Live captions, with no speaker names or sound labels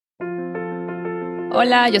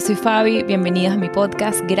Hola, yo soy Fabi, bienvenidos a mi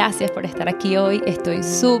podcast, gracias por estar aquí hoy, estoy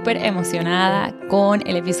súper emocionada con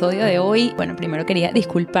el episodio de hoy. Bueno, primero quería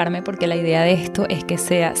disculparme porque la idea de esto es que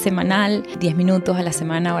sea semanal, 10 minutos a la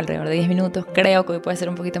semana o alrededor de 10 minutos, creo que hoy puede ser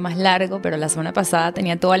un poquito más largo, pero la semana pasada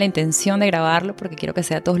tenía toda la intención de grabarlo porque quiero que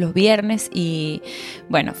sea todos los viernes y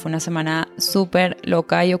bueno, fue una semana súper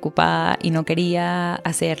loca y ocupada y no quería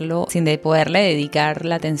hacerlo sin poderle dedicar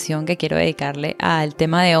la atención que quiero dedicarle al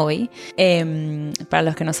tema de hoy. Para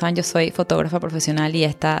los que no saben, yo soy fotógrafa profesional y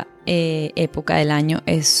esta época del año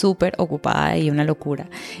es súper ocupada y una locura.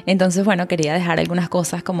 Entonces, bueno, quería dejar algunas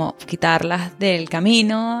cosas como quitarlas del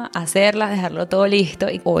camino, hacerlas, dejarlo todo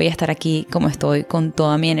listo y voy a estar aquí como estoy con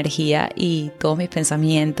toda mi energía y todos mis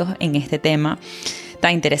pensamientos en este tema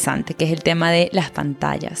tan interesante, que es el tema de las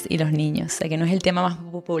pantallas y los niños. Sé que no es el tema más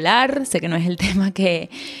popular, sé que no es el tema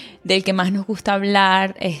del que más nos gusta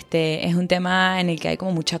hablar, es un tema en el que hay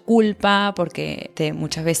como mucha culpa, porque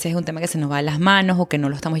muchas veces es un tema que se nos va de las manos o que no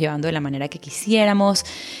lo estamos llevando de la manera que quisiéramos.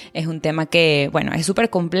 Es un tema que, bueno, es súper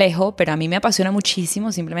complejo, pero a mí me apasiona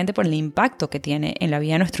muchísimo simplemente por el impacto que tiene en la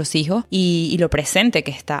vida de nuestros hijos y lo presente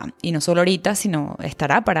que está. Y no solo ahorita, sino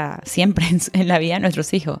estará para siempre en la vida de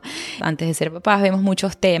nuestros hijos. Antes de ser papás vemos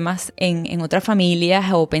muchos temas en otras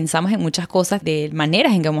familias o pensamos en muchas cosas de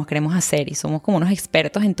maneras en que nos queremos hacer y somos como unos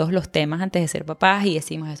expertos en todos los temas antes de ser papás y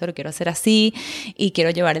decimos esto lo quiero hacer así y quiero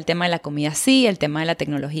llevar el tema de la comida así, el tema de la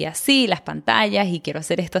tecnología así, las pantallas y quiero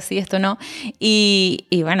hacer esto así, esto no y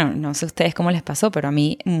bueno, no sé a ustedes cómo les pasó, pero a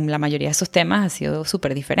mí la mayoría de esos temas ha sido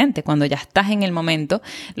súper diferente. Cuando ya estás en el momento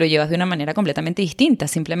lo llevas de una manera completamente distinta,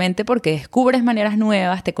 simplemente porque descubres maneras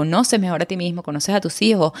nuevas, te conoces mejor a ti mismo, conoces a tus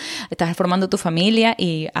hijos, estás formando tu familia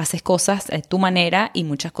y haces cosas a tu manera y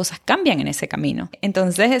muchas cosas cambian en ese camino.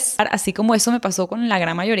 Entonces, así como eso me pasó con la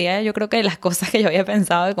gran mayoría, yo creo que las cosas que yo había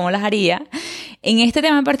pensado de cómo las haría, en este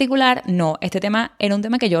tema en particular, no. Este tema era un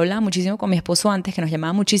tema que yo hablaba muchísimo con mi esposo antes, que nos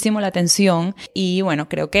llamaba muchísimo la atención y bueno,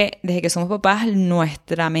 creo que desde que somos papás,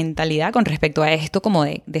 nuestra mentalidad con respecto a esto, como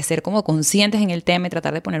de ser como conscientes en el tema y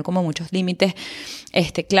tratar de poner como muchos límites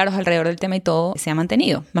claros alrededor del tema y todo, se ha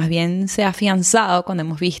mantenido. Más bien se ha afianzado cuando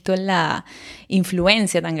hemos visto la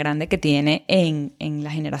influencia tan grande que tiene en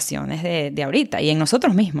las generaciones de ahorita y en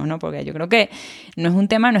nosotros mismos, ¿no? Porque yo creo que no es un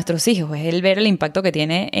tema de nuestros hijos, es el ver el impacto que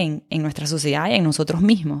tiene en nuestra sociedad y en nosotros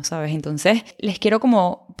mismos, ¿sabes? Entonces, les quiero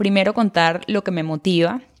como primero contar lo que me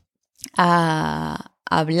motiva a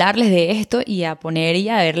hablarles de esto y a poner y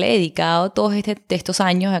a haberle dedicado todos estos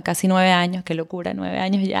años, a casi 9 años, qué locura, 9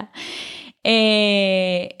 años ya.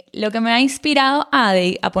 Lo que me ha inspirado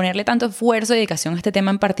a ponerle tanto esfuerzo y dedicación a este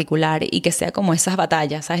tema en particular y que sea como esas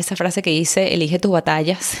batallas, ¿sabes? Esa frase que dice, elige tus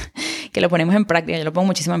batallas, que lo ponemos en práctica, yo lo pongo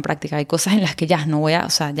muchísimo en práctica. Hay cosas en las que ya no voy a, o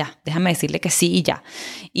sea, ya, déjame decirle que sí y ya.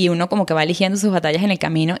 Y uno como que va eligiendo sus batallas en el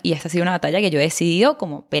camino y esta ha sido una batalla que yo he decidido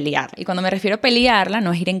como pelear. Y cuando me refiero a pelearla,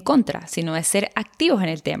 no es ir en contra, sino es ser activos en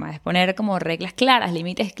el tema, es poner como reglas claras,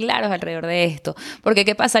 límites claros alrededor de esto. Porque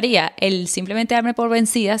 ¿qué pasaría? El simplemente darme por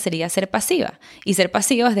vencida sería ser pasiva. Y ser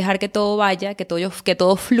pasiva es dejar que todo vaya, que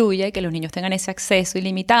todo fluya y que los niños tengan ese acceso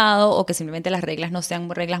ilimitado o que simplemente las reglas no sean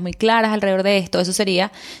reglas muy claras alrededor de esto. Eso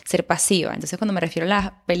sería ser pasiva. Entonces, cuando me refiero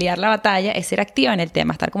a pelear la batalla, es ser activa en el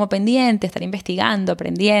tema, estar como pendiente, estar investigando,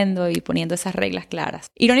 aprendiendo y poniendo esas reglas claras.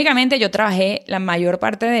 Irónicamente, yo trabajé la mayor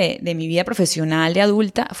parte de mi vida profesional de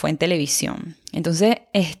adulta fue en televisión. Entonces,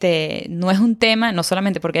 no es un tema, no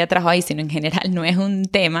solamente porque ella trabajó ahí, sino en general, no es un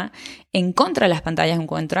tema en contra de las pantallas, en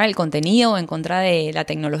contra del contenido, en contra de la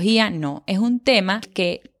tecnología, no. Es un tema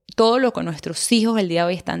que todo lo que nuestros hijos el día de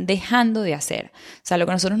hoy están dejando de hacer. O sea, lo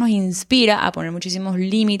que a nosotros nos inspira a poner muchísimos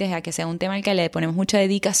límites, a que sea un tema al que le ponemos mucha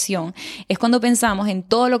dedicación, es cuando pensamos en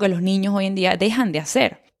todo lo que los niños hoy en día dejan de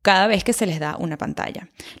hacer cada vez que se les da una pantalla.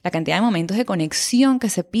 La cantidad de momentos de conexión que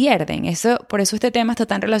se pierden. Por eso este tema está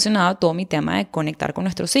tan relacionado a todo mi tema de conectar con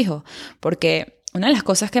nuestros hijos. Porque una de las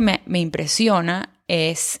cosas que me impresiona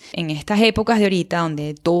es en estas épocas de ahorita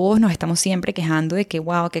donde todos nos estamos siempre quejando de que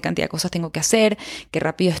wow, qué cantidad de cosas tengo que hacer, qué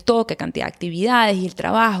rápido es todo, qué cantidad de actividades y el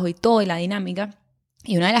trabajo y todo y la dinámica.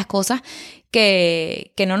 Y una de las cosas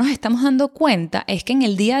que no nos estamos dando cuenta es que en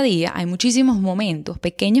el día a día hay muchísimos momentos,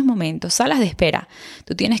 pequeños momentos, salas de espera.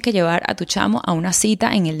 Tú tienes que llevar a tu chamo a una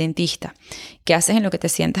cita en el dentista. ¿Qué haces en lo que te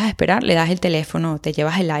sientas a esperar? Le das el teléfono, te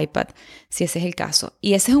llevas el iPad, si ese es el caso.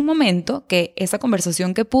 Y ese es un momento que esa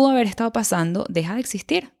conversación que pudo haber estado pasando deja de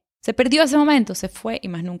existir. Se perdió ese momento, se fue y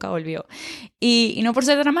más nunca volvió. Y no por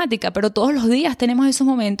ser dramática, pero todos los días tenemos esos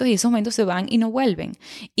momentos y esos momentos se van y no vuelven.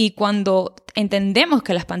 Y cuando entendemos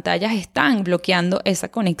que las pantallas están bloqueando esa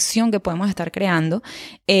conexión que podemos estar creando,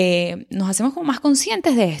 nos hacemos como más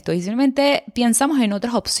conscientes de esto y simplemente pensamos en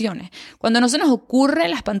otras opciones. Cuando no se nos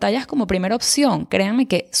ocurren las pantallas como primera opción, créanme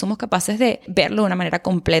que somos capaces de verlo de una manera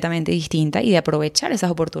completamente distinta y de aprovechar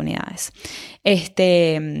esas oportunidades.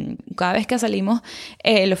 Cada vez que salimos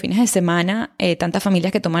los fines de semana, tantas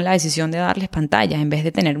familias que toman la decisión de darles pantallas en vez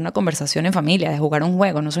de tener una conversación en familia, de jugar un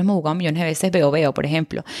juego. Nosotros hemos jugado millones de veces veo, por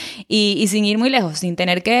ejemplo, y sin ir muy lejos, sin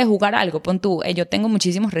tener que jugar algo. Pon tú, yo tengo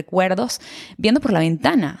muchísimos recuerdos viendo por la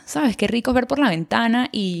ventana, ¿sabes? Qué rico es ver por la ventana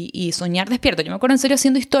y soñar despierto. Yo me acuerdo en serio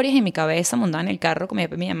haciendo historias en mi cabeza, montada en el carro con mi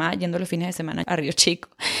papá y mi mamá, yendo los fines de semana a Río Chico.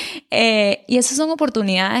 Y esas son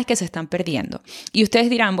oportunidades que se están perdiendo. Y ustedes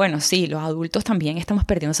dirán, bueno, sí, los adultos también estamos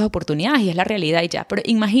perdiendo esas oportunidades y es la realidad y ya. Pero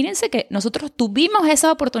imagínense que nosotros tuvimos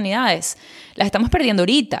esas oportunidades, las estamos perdiendo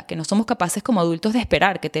ahorita, que no somos capaces como adultos de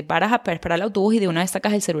esperar, que te paras a esperar el autobús y de una vez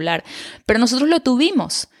sacas el celular. Pero nosotros lo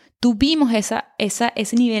tuvimos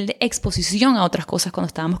ese nivel de exposición a otras cosas cuando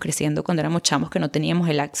estábamos creciendo, cuando éramos chamos, que no teníamos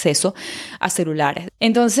el acceso a celulares.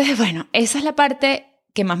 Entonces, bueno, esa es la parte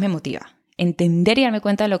que más me motiva. Entender y darme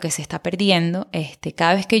cuenta de lo que se está perdiendo.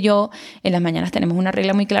 Cada vez que yo en las mañanas tenemos una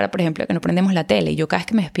regla muy clara, por ejemplo, que no prendemos la tele, y yo cada vez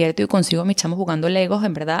que me despierto y consigo a mis chamos jugando Legos,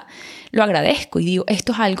 en verdad lo agradezco y digo,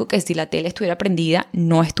 esto es algo que si la tele estuviera prendida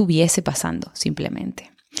no estuviese pasando,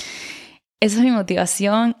 simplemente. Esa es mi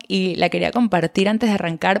motivación y la quería compartir antes de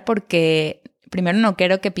arrancar porque primero no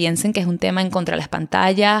quiero que piensen que es un tema en contra de las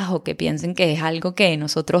pantallas o que piensen que es algo que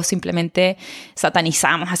nosotros simplemente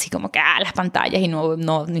satanizamos así como que las pantallas y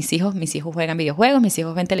no mis hijos juegan videojuegos, mis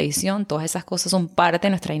hijos ven televisión, todas esas cosas son parte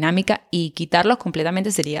de nuestra dinámica y quitarlos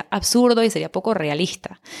completamente sería absurdo y sería poco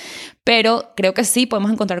realista. Pero creo que sí podemos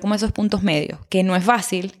encontrar como esos puntos medios, que no es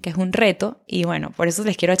fácil, que es un reto y bueno, por eso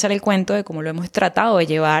les quiero echar el cuento de cómo lo hemos tratado de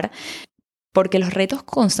llevar. Porque los retos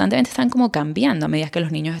constantemente están como cambiando a medida que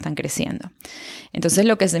los niños están creciendo. Entonces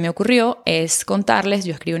lo que se me ocurrió es contarles,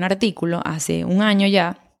 yo escribí un artículo hace un año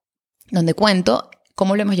ya, donde cuento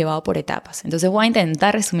cómo lo hemos llevado por etapas. Entonces voy a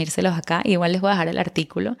intentar resumírselos acá, igual les voy a dejar el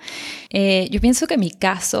artículo. Yo pienso que mi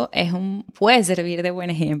caso puede servir de buen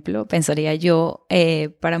ejemplo, pensaría yo,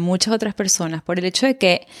 para muchas otras personas, por el hecho de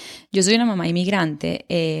que yo soy una mamá inmigrante,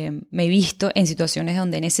 me he visto en situaciones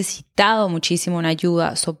donde he necesitado muchísimo una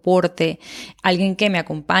ayuda, soporte, alguien que me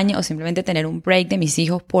acompañe o simplemente tener un break de mis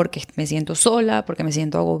hijos porque me siento sola, porque me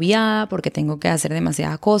siento agobiada, porque tengo que hacer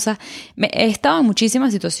demasiadas cosas. He estado en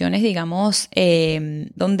muchísimas situaciones, digamos,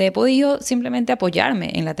 donde he podido simplemente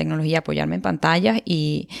apoyarme en la tecnología, apoyarme en pantallas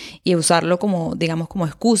y usarlo como, digamos, como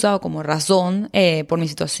excusa o como razón por mi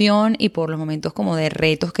situación y por los momentos como de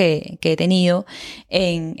retos que he tenido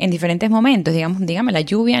en diferentes momentos. Dígame, la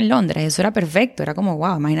lluvia en Londres, eso era perfecto, era como,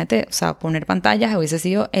 wow, imagínate, o sea, poner pantallas hubiese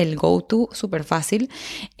sido el go-to súper fácil.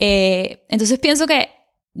 Entonces pienso que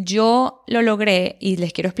yo lo logré y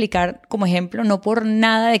les quiero explicar como ejemplo, no por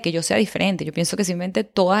nada de que yo sea diferente. Yo pienso que simplemente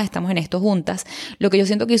todas estamos en esto juntas. Lo que yo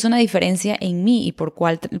siento que hizo una diferencia en mí y por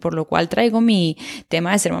lo cual traigo mi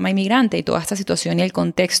tema de ser mamá inmigrante y toda esta situación y el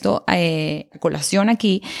contexto a colación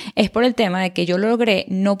aquí, es por el tema de que yo lo logré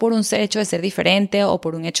no por un hecho de ser diferente o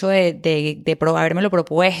por un hecho de habérmelo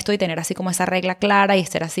propuesto y tener así como esa regla clara y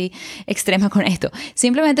estar así extrema con esto.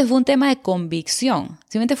 Simplemente fue un tema de convicción.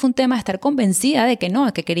 Simplemente fue un tema de estar convencida de que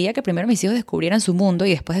no, que quería que primero mis hijos descubrieran su mundo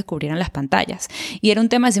y después descubrieran las pantallas. Y era un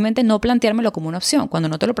tema de simplemente no planteármelo como una opción. Cuando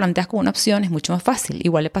no te lo planteas como una opción es mucho más fácil.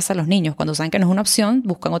 Igual le pasa a los niños. Cuando saben que no es una opción,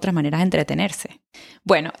 buscan otras maneras de entretenerse.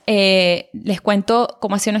 Bueno, les cuento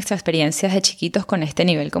cómo ha sido nuestra experiencia de chiquitos con este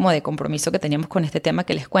nivel como de compromiso que teníamos con este tema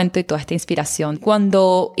que les cuento y toda esta inspiración.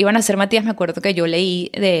 Cuando iban a ser Matías, me acuerdo que yo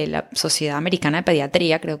leí de la Sociedad Americana de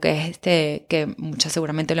Pediatría, creo que es que muchas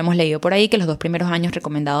seguramente lo hemos leído por ahí, que los 2 primeros años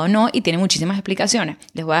recomendado no, y tiene muchísimas explicaciones.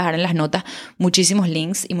 Les voy a dejar en las notas muchísimos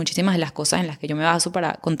links y muchísimas de las cosas en las que yo me baso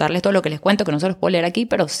para contarles todo lo que les cuento, que no se los puedo leer aquí,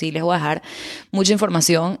 pero sí les voy a dejar mucha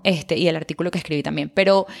información y el artículo que escribí también.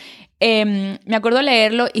 Pero me acuerdo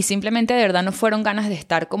leerlo y simplemente de verdad no fueron ganas de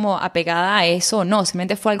estar como apegada a eso o no,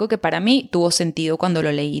 simplemente fue algo que para mí tuvo sentido cuando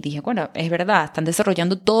lo leí. Dije, bueno, es verdad, están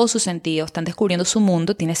desarrollando todos sus sentidos, están descubriendo su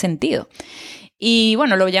mundo, tiene sentido. Y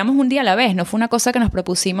bueno, lo llevamos un día a la vez, no fue una cosa que nos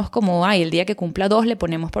propusimos como, el día que cumpla 2 le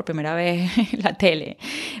ponemos por primera vez la tele.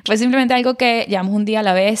 Fue simplemente algo que llevamos un día a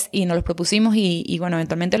la vez y nos lo propusimos y bueno,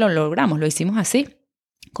 eventualmente lo logramos, lo hicimos así.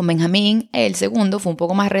 Con Benjamín, el segundo, fue un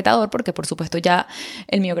poco más retador porque por supuesto ya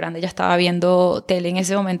el mío grande ya estaba viendo tele en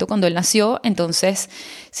ese momento cuando él nació, entonces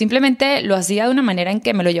simplemente lo hacía de una manera en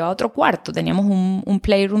que me lo llevaba a otro cuarto. Teníamos un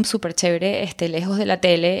playroom súper chévere lejos de la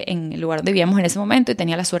tele en el lugar donde vivíamos en ese momento y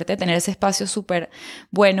tenía la suerte de tener ese espacio súper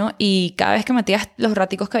bueno y cada vez que Matías, los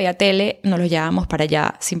raticos que había tele, nos los llevábamos para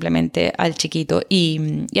allá simplemente al chiquito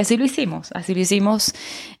y así lo hicimos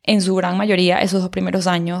en su gran mayoría esos 2 primeros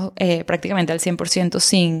años prácticamente al 100%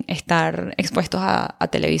 sin estar expuestos a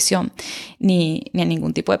televisión ni a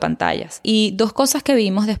ningún tipo de pantallas. Y 2 cosas que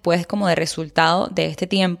vimos después como de resultado de este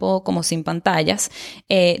tiempo como sin pantallas,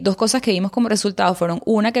 2 cosas que vimos como resultado fueron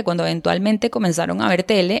una, que cuando eventualmente comenzaron a ver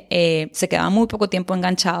tele se quedaban muy poco tiempo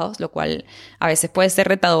enganchados, lo cual a veces puede ser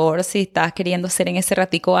retador si estás queriendo hacer en ese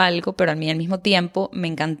ratico algo, pero a mí al mismo tiempo me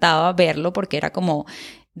encantaba verlo porque era como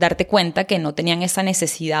darte cuenta que no tenían esa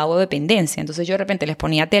necesidad o dependencia. Entonces yo de repente les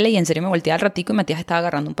ponía tele y en serio me volteaba al ratico y Matías estaba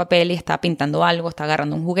agarrando un papel y estaba pintando algo, estaba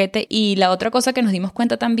agarrando un juguete. Y la otra cosa que nos dimos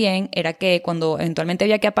cuenta también era que cuando eventualmente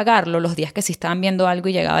había que apagarlo, los días que sí estaban viendo algo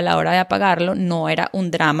y llegaba la hora de apagarlo, no era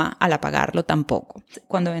un drama al apagarlo tampoco.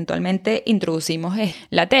 Cuando eventualmente introducimos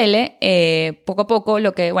la tele, poco a poco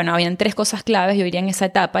habían 3 cosas claves, yo diría en esa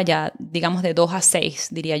etapa, ya digamos de 2 a 6,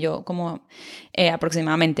 diría yo, como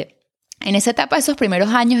aproximadamente. En esa etapa, esos primeros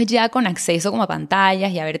años ya con acceso como a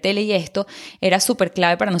pantallas y a ver tele y esto, era súper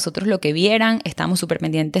clave para nosotros lo que vieran. Estábamos súper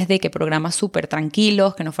pendientes de que programas súper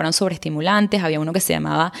tranquilos, que no fueran sobreestimulantes. Había uno que se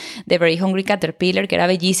llamaba The Very Hungry Caterpillar, que era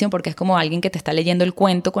bellísimo porque es como alguien que te está leyendo el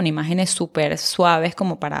cuento con imágenes súper suaves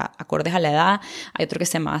como para acordes a la edad. Hay otro que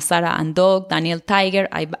se llamaba Sarah and Dog, Daniel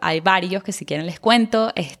Tiger. Hay varios que si quieren les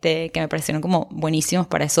cuento, que me parecieron como buenísimos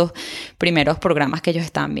para esos primeros programas que ellos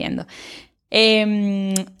estaban viendo.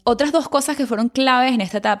 Otras 2 cosas que fueron claves en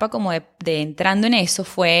esta etapa como de entrando en eso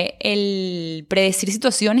fue el predecir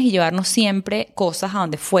situaciones y llevarnos siempre cosas a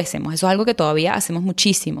donde fuésemos. Eso es algo que todavía hacemos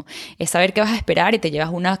muchísimo, es saber qué vas a esperar y te llevas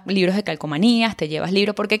unos libros de calcomanías, te llevas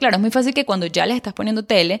libros, porque claro, es muy fácil que cuando ya les estás poniendo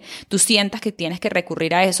tele, tú sientas que tienes que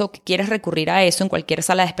recurrir a eso, que quieres recurrir a eso en cualquier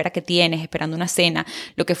sala de espera que tienes, esperando una cena,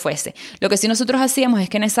 lo que fuese. Lo que sí nosotros hacíamos es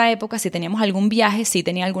que en esa época, si teníamos algún viaje, sí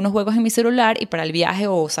tenía algunos juegos en mi celular y para el viaje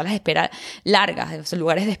o salas de espera largas, esos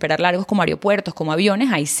lugares de esperar largos como aeropuertos, como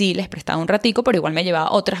aviones, ahí sí les prestaba un ratico, pero igual me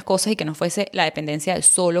llevaba otras cosas y que no fuese la dependencia de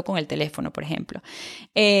solo con el teléfono, por ejemplo.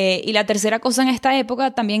 Y la tercera cosa en esta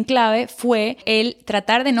época también clave fue el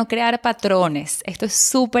tratar de no crear patrones. Esto es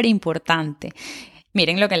súper importante.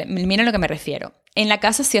 Miren lo que me refiero. En la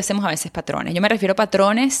casa sí hacemos a veces patrones. Yo me refiero a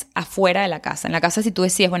patrones afuera de la casa. En la casa si tú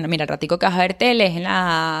decías, bueno, mira, el ratico que vas a ver tele es en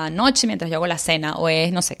la noche mientras yo hago la cena o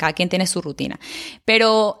es, no sé, cada quien tiene su rutina.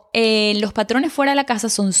 Pero los patrones fuera de la casa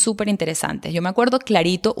son súper interesantes. Yo me acuerdo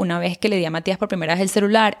clarito una vez que le di a Matías por primera vez el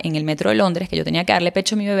celular en el metro de Londres, que yo tenía que darle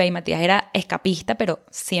pecho a mi bebé y Matías era escapista, pero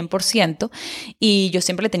 100%. Y yo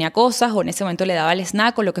siempre le tenía cosas o en ese momento le daba el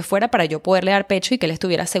snack o lo que fuera para yo poderle dar pecho y que él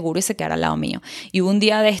estuviera seguro y se quedara al lado mío. Y hubo un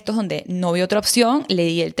día de estos donde no vi otra opción, le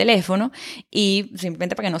di el teléfono y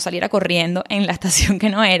simplemente para que no saliera corriendo en la estación que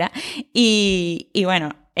no era y bueno,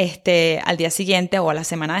 al día siguiente o a la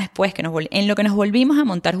semana después en lo que nos volvimos a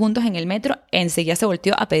montar juntos en el metro, enseguida se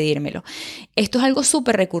volteó a pedírmelo. Esto es algo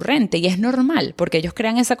súper recurrente y es normal porque ellos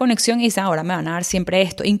crean esa conexión y dicen, ahora me van a dar siempre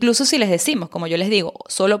esto, incluso si les decimos, como yo les digo,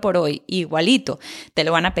 solo por hoy, igualito, te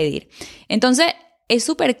lo van a pedir. Entonces es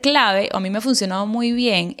súper clave, o a mí me ha funcionado muy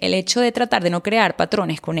bien el hecho de tratar de no crear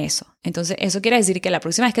patrones con eso. Entonces eso quiere decir que la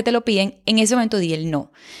próxima vez que te lo piden, en ese momento di el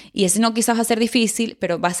no. Y ese no quizás va a ser difícil,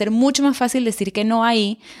 pero va a ser mucho más fácil decir que no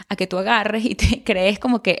ahí, a que tú agarres y te crees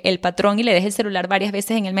como que el patrón y le des el celular varias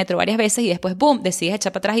veces en el metro, varias veces y después, boom, decides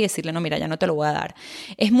echar para atrás y decirle, no, mira, ya no te lo voy a dar.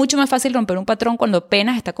 Es mucho más fácil romper un patrón cuando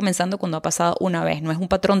apenas está comenzando, cuando ha pasado una vez, no es un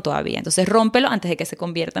patrón todavía. Entonces rómpelo antes de que se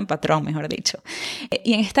convierta en patrón, mejor dicho.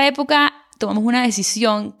 Y en esta época tomamos una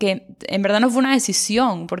decisión que en verdad no fue una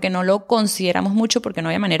decisión porque no lo consideramos mucho, porque no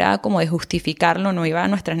había manera como de justificarlo, no iba a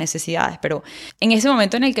nuestras necesidades, pero en ese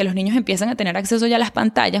momento en el que los niños empiezan a tener acceso ya a las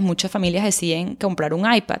pantallas, muchas familias deciden comprar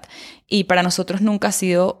un iPad y para nosotros nunca ha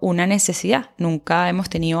sido una necesidad, nunca hemos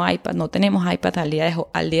tenido iPad, no tenemos iPad al día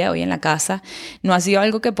de hoy en la casa, no ha sido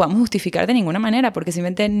algo que podamos justificar de ninguna manera porque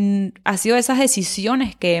simplemente ha sido esas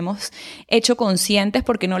decisiones que hemos hecho conscientes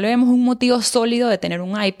porque no le vemos un motivo sólido de tener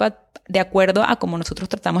un iPad de acuerdo a cómo nosotros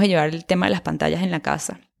tratamos de llevar el tema de las pantallas en la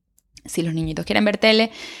casa. Si los niñitos quieren ver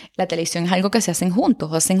tele, la televisión es algo que se hacen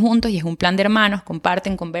juntos y es un plan de hermanos,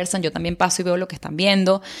 comparten, conversan, yo también paso y veo lo que están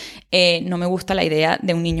viendo. No me gusta la idea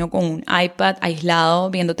de un niño con un iPad aislado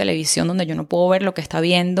viendo televisión donde yo no puedo ver lo que está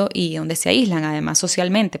viendo y donde se aíslan además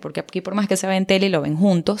socialmente, porque aquí por más que se ven tele lo ven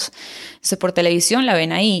juntos, entonces por televisión la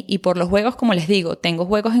ven ahí. Y por los juegos, como les digo, tengo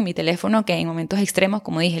juegos en mi teléfono que en momentos extremos,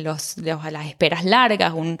 como dije, las esperas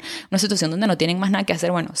largas, una situación donde no tienen más nada que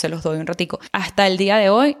hacer, bueno, se los doy un ratico. Hasta el día de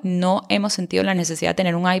hoy no hemos sentido la necesidad de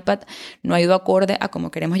tener un iPad, no ha ido acorde a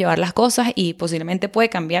cómo queremos llevar las cosas y posiblemente puede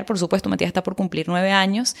cambiar. Por supuesto, Matías está por cumplir 9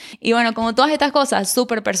 años y bueno, como todas estas cosas,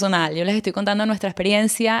 súper personal, yo les estoy contando nuestra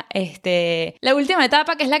experiencia. La última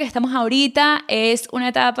etapa, que es la que estamos ahorita, es una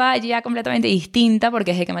etapa ya completamente distinta,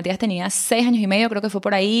 porque desde que Matías tenía 6 años y medio, creo que fue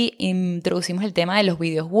por ahí, introducimos el tema de los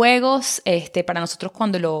videojuegos. Para nosotros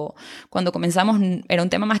cuando comenzamos era un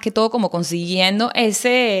tema más que todo como consiguiendo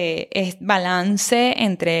ese balance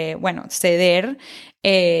entre, bueno, ceder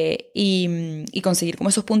y conseguir como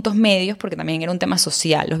esos puntos medios, porque también era un tema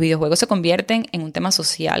social. Los videojuegos se convierten en un tema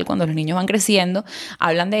social cuando los niños van creciendo,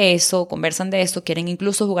 hablan de eso, conversan de eso, quieren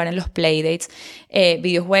incluso jugar en los playdates.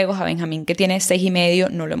 Videojuegos, a Benjamín, que tiene 6 y medio,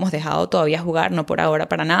 no lo hemos dejado todavía jugar, no por ahora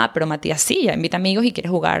para nada, pero Matías sí, ya invita amigos y quiere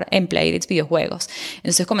jugar en playdates videojuegos.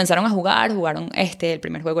 Entonces comenzaron a jugaron, el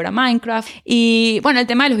primer juego era Minecraft, y bueno, el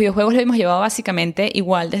tema de los videojuegos lo hemos llevado básicamente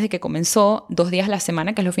igual desde que comenzó, 2 días a la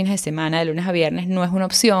semana, que es los fines de semana, de lunes a viernes, no es una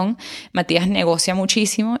opción. Matías negocia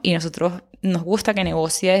muchísimo y nosotros nos gusta que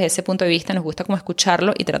negocie desde ese punto de vista, nos gusta como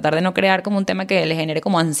escucharlo y tratar de no crear como un tema que le genere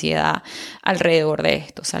como ansiedad alrededor de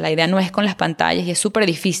esto. O sea, la idea no es con las pantallas y es súper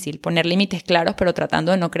difícil poner límites claros, pero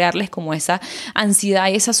tratando de no crearles como esa ansiedad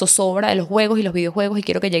y esa zozobra de los juegos y los videojuegos y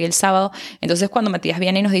quiero que llegue el sábado. Entonces cuando Matías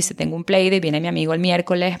viene y nos dice tengo un playdate, viene mi amigo el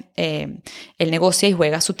miércoles, él negocia y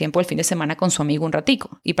juega su tiempo el fin de semana con su amigo un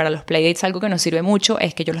ratico. Y para los playdates algo que nos sirve mucho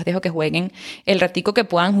es que yo los dejo que jueguen el ratico que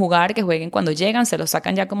puedan jugar, que jueguen cuando llegan, se lo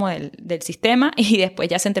sacan ya como del sistema y después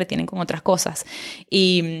ya se entretienen con otras cosas.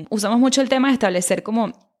 Y usamos mucho el tema de establecer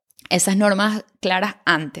como esas normas claras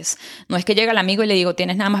antes. No es que llega el amigo y le digo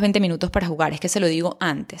tienes nada más 20 minutos para jugar, es que se lo digo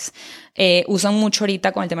antes. Usan mucho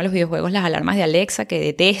ahorita con el tema de los videojuegos las alarmas de Alexa, que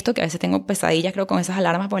detesto, que a veces tengo pesadillas creo con esas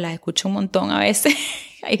alarmas porque las escucho un montón a veces.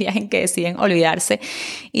 Hay días en que deciden olvidarse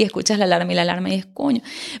y escuchas la alarma y dices, coño.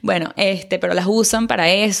 Bueno, pero las usan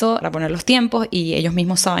para eso, para poner los tiempos y ellos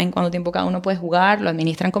mismos saben cuánto tiempo cada uno puede jugar, lo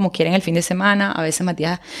administran como quieren el fin de semana. A veces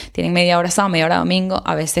Matías tienen media hora sábado, media hora domingo,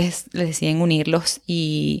 a veces les deciden unirlos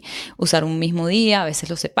y usar un mismo día, a veces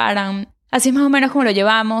los separan. Así es más o menos como lo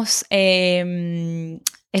llevamos.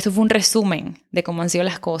 Esto fue un resumen de cómo han sido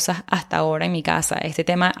las cosas hasta ahora en mi casa. Este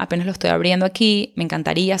tema apenas lo estoy abriendo aquí. Me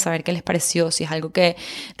encantaría saber qué les pareció, si es algo que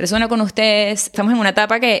resuena con ustedes. Estamos en una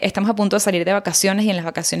etapa que estamos a punto de salir de vacaciones y en las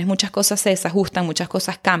vacaciones muchas cosas se desajustan, muchas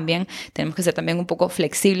cosas cambian. Tenemos que ser también un poco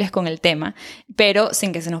flexibles con el tema, pero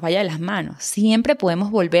sin que se nos vaya de las manos. Siempre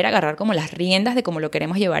podemos volver a agarrar como las riendas de cómo lo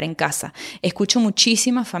queremos llevar en casa. Escucho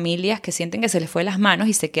muchísimas familias que sienten que se les fue de las manos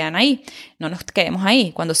y se quedan ahí. No nos quedemos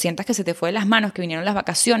ahí. Cuando sientas que se te fue de las manos, que vinieron las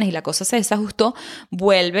vacaciones y la cosa se desajustó,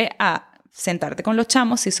 vuelve a sentarte con los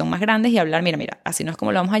chamos si son más grandes y hablar, mira, así no es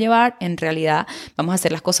como lo vamos a llevar, en realidad vamos a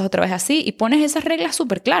hacer las cosas otra vez así, y pones esas reglas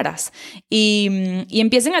súper claras y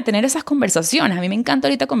empiecen a tener esas conversaciones. A mí me encanta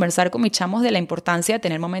ahorita conversar con mis chamos de la importancia de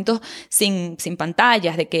tener momentos sin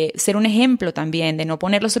pantallas, de que ser un ejemplo también, de no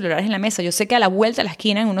poner los celulares en la mesa. Yo sé que a la vuelta de la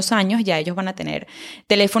esquina en unos años ya ellos van a tener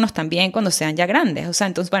teléfonos también cuando sean ya grandes, o sea,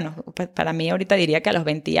 entonces bueno, para mí ahorita diría que a los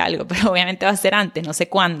 20 y algo, pero obviamente va a ser antes, no sé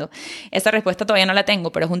cuándo. Esa respuesta todavía no la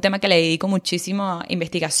tengo, pero es un tema que le dedico muchísima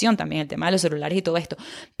investigación también, el tema de los celulares y todo esto.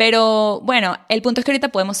 Pero bueno, el punto es que ahorita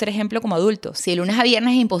podemos ser ejemplo como adultos. Si el lunes a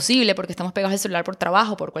viernes es imposible porque estamos pegados al celular por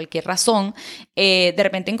trabajo, por cualquier razón, de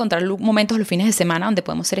repente encontrar momentos los fines de semana donde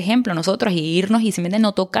podemos ser ejemplo nosotros y irnos y simplemente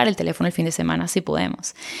no tocar el teléfono el fin de semana si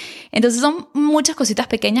podemos. Entonces son muchas cositas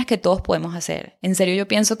pequeñas que todos podemos hacer. En serio, yo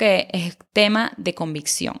pienso que es tema de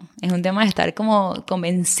convicción. Es un tema de estar como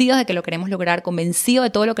convencidos de que lo queremos lograr, convencidos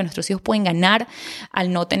de todo lo que nuestros hijos pueden ganar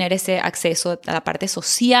al no tener ese acceso a la parte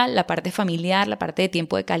social, la parte familiar, la parte de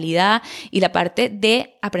tiempo de calidad y la parte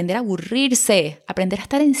de aprender a aburrirse, aprender a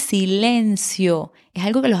estar en silencio. Es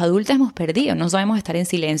algo que los adultos hemos perdido. No sabemos estar en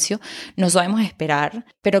silencio, no sabemos esperar,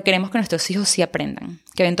 pero queremos que nuestros hijos sí aprendan.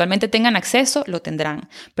 Que eventualmente tengan acceso, lo tendrán,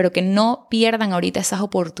 pero que no pierdan ahorita esas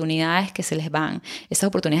oportunidades que se les van. Esas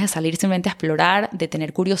oportunidades de salir simplemente a explorar, de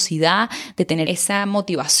tener curiosidad, de tener esa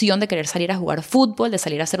motivación de querer salir a jugar fútbol, de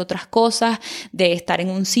salir a hacer otras cosas, de estar en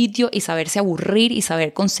un sitio y saberse aburrir y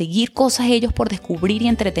saber conseguir cosas ellos por descubrir y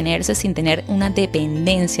entretenerse sin tener una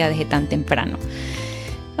dependencia desde tan temprano.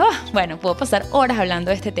 Bueno, puedo pasar horas hablando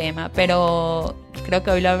de este tema, pero creo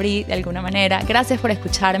que hoy lo abrí de alguna manera. Gracias por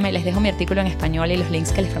escucharme. Les dejo mi artículo en español y los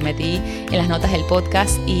links que les prometí en las notas del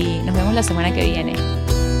podcast y nos vemos la semana que viene.